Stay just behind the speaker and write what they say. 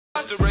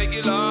Just a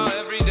regular,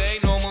 everyday,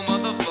 normal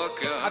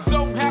motherfucker. I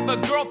don't have a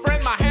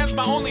girlfriend, my hand's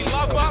my only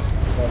lover.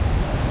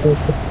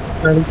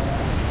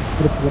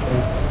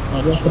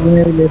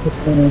 ले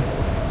सकते हैं।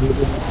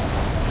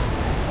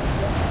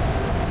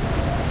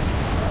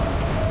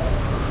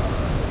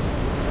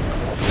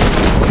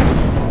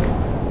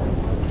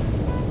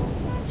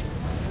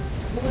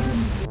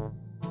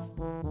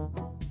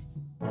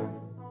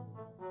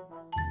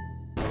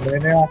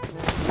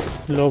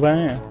 लोग आए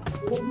हैं।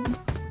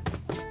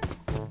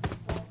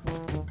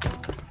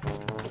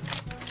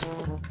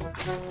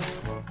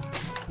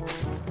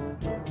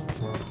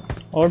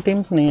 और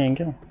टीम्स नहीं हैं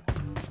क्या?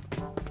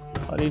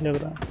 खाली लग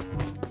रहा है।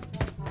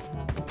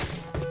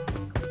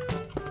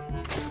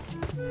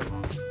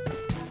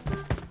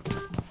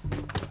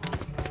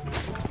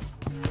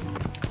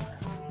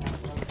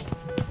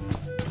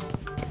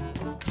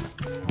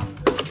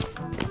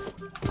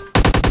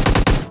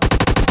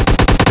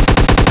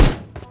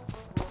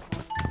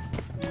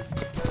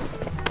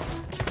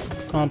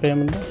 कहाँ पे है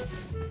बंदा?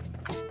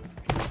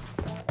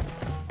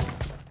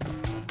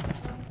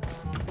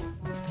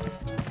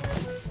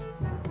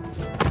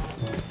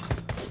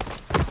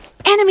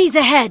 Enemies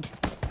ahead!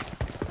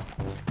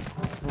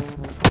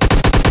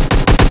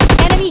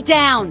 Enemy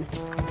down!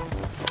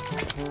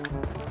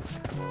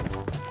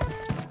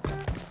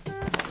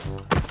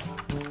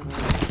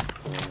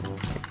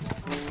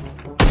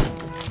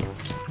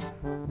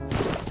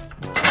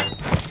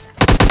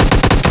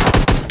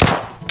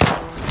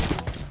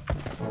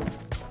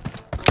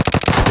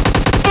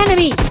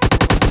 Enemy!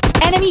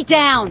 Enemy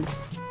down!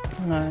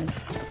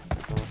 Nice.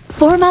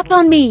 Form up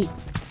on me!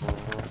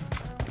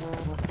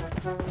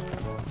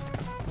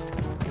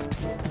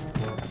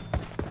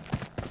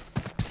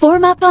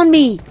 Form up on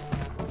me!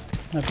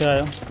 Okay,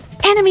 आया।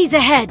 Enemies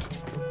ahead!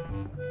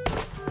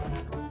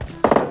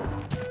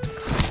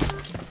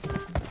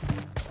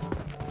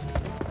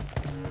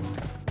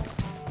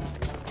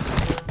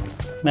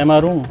 मैं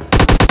मारूं?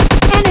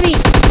 Enemy!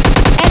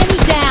 Enemy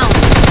down!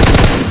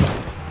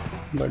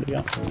 बढ़िया।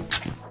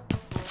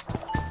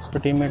 उसका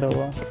टीममेट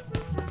होगा।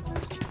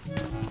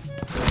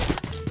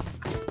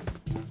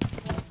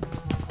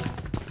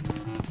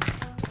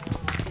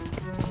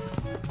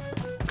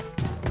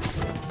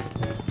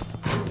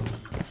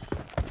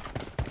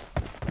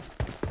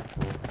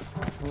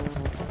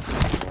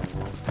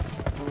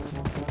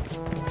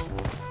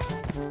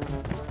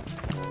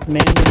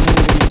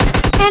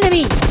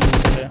 Enemy!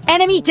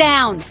 Enemy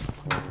down!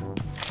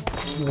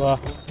 वाह,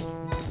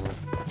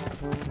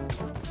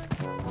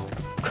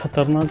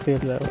 खतरनाक खेल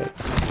रहा है भाई।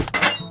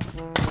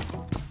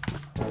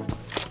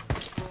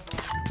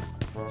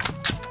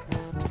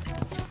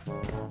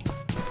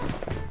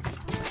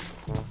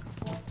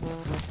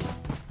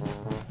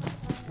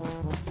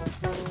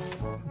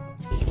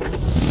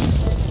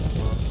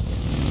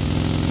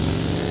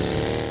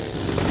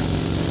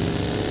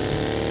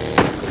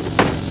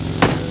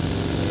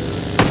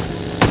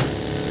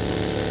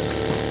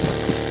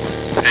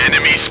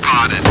 Enemy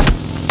spotted.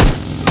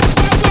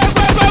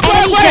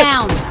 Enemy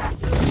down!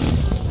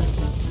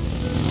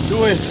 Do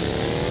it!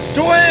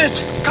 Do it!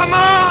 Come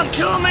on!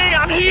 Kill me!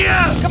 I'm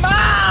here! Come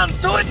on!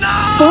 Do it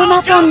now! Form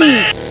up on me!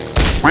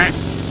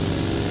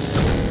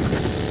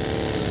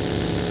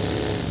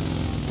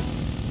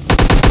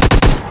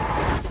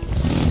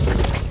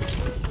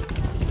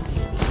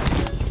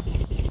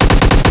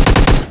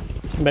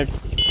 बैठ।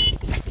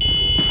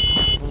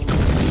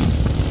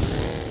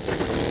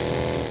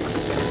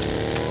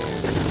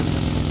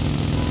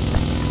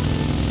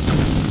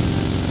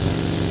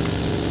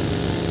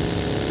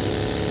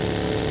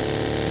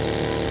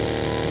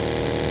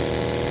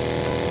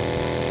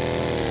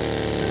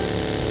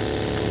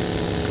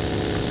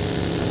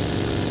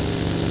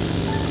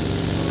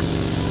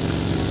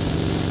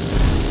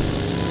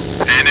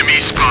 Enemy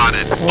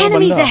spotted.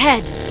 Enemies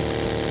ahead!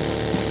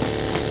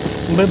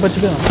 भाई बच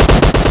गया।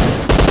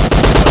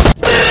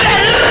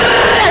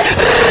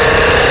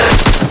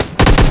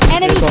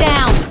 Enemy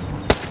down!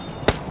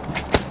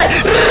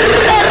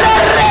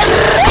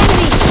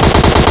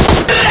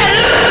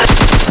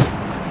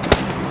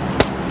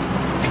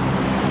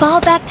 Fall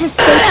back to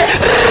safe.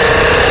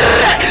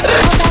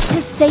 Fall back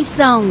to safe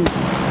zone.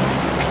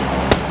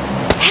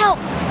 Help!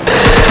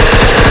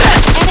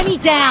 Enemy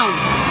down!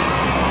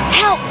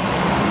 Help!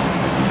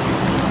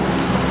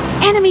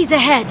 Enemies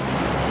ahead!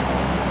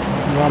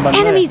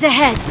 Enemies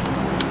ahead!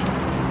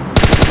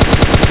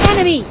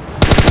 Enemy!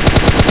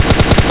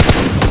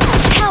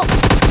 Help!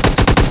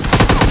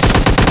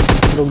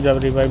 रुक जा,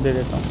 revive दे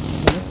देता हूँ।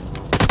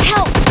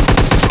 Help!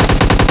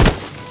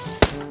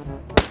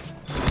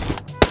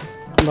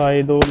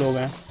 भाई दो लोग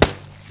हैं।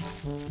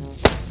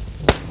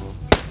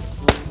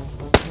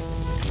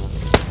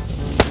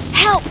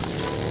 Help!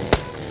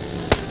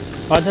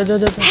 आजा जा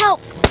जा। Help!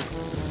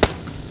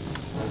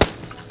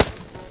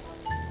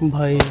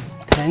 भाई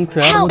थैंक्स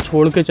यार, वो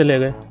छोड़ के चले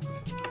गए।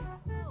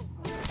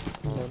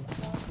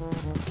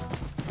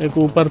 एक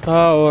ऊपर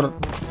था और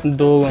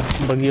दो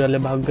बगी वाले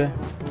भाग गए।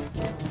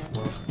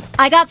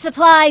 I got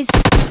supplies.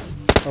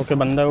 ओके,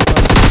 बंदा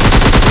ऊपर।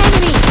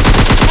 Enemy!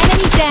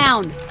 Enemy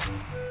down!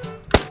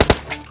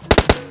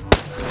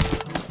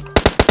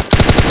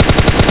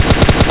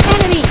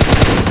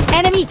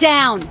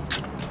 down!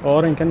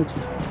 और इनका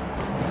नीचे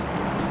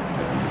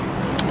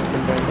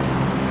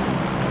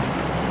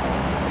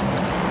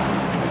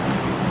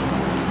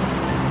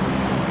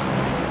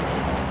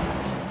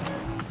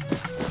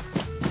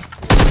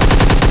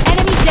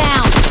Enemy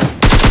down!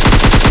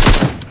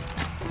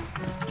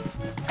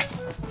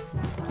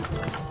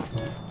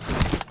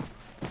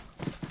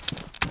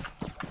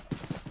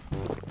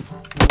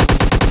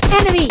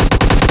 Enemy!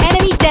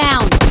 Enemy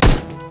down!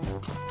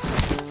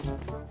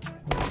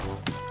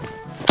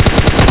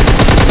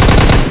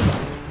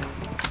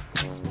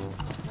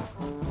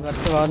 घर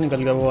से बाहर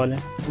निकल गया वो वाले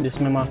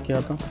जिसमें मार्क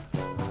किया था।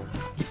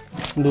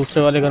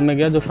 दूसरे वाले घर में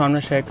गया जो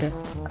सामने शेक है।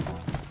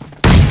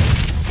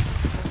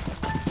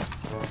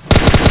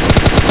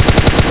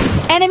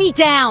 Enemy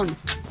down!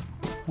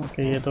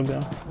 ओके ये तो गया।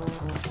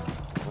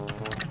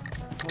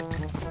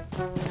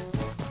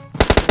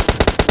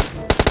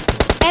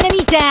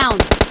 Enemy down!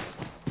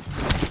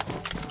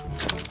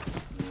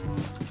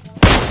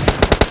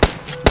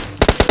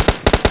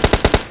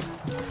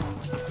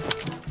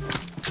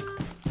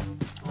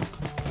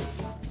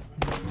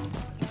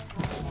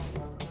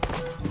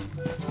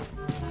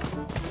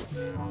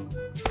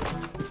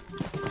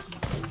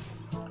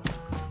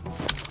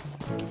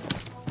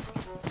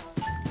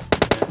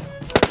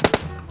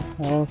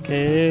 ओके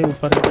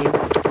ऊपर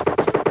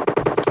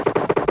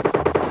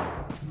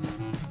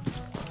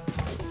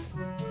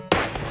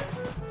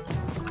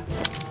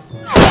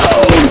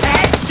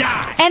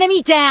Enemy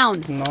down!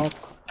 Knock.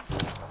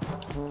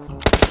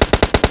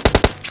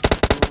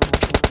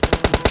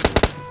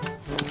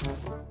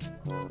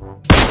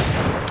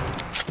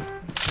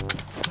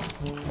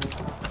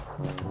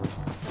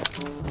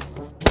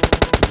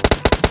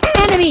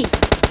 Enemy!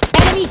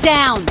 Enemy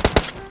down!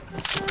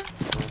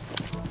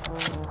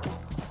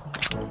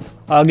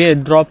 आगे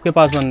ड्रॉप के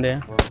पास बंदे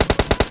हैं।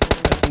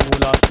 वो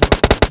लास्ट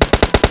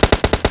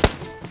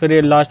फिर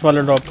ये लास्ट वाले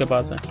ड्रॉप के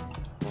पास है।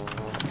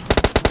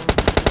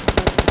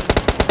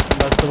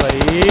 बस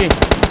भाई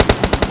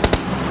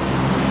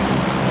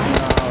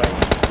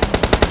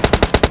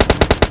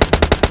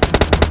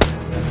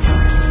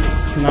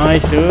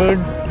नाइस डूड।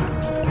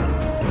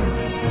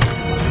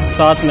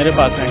 7 मेरे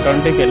पास हैं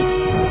 20 किल।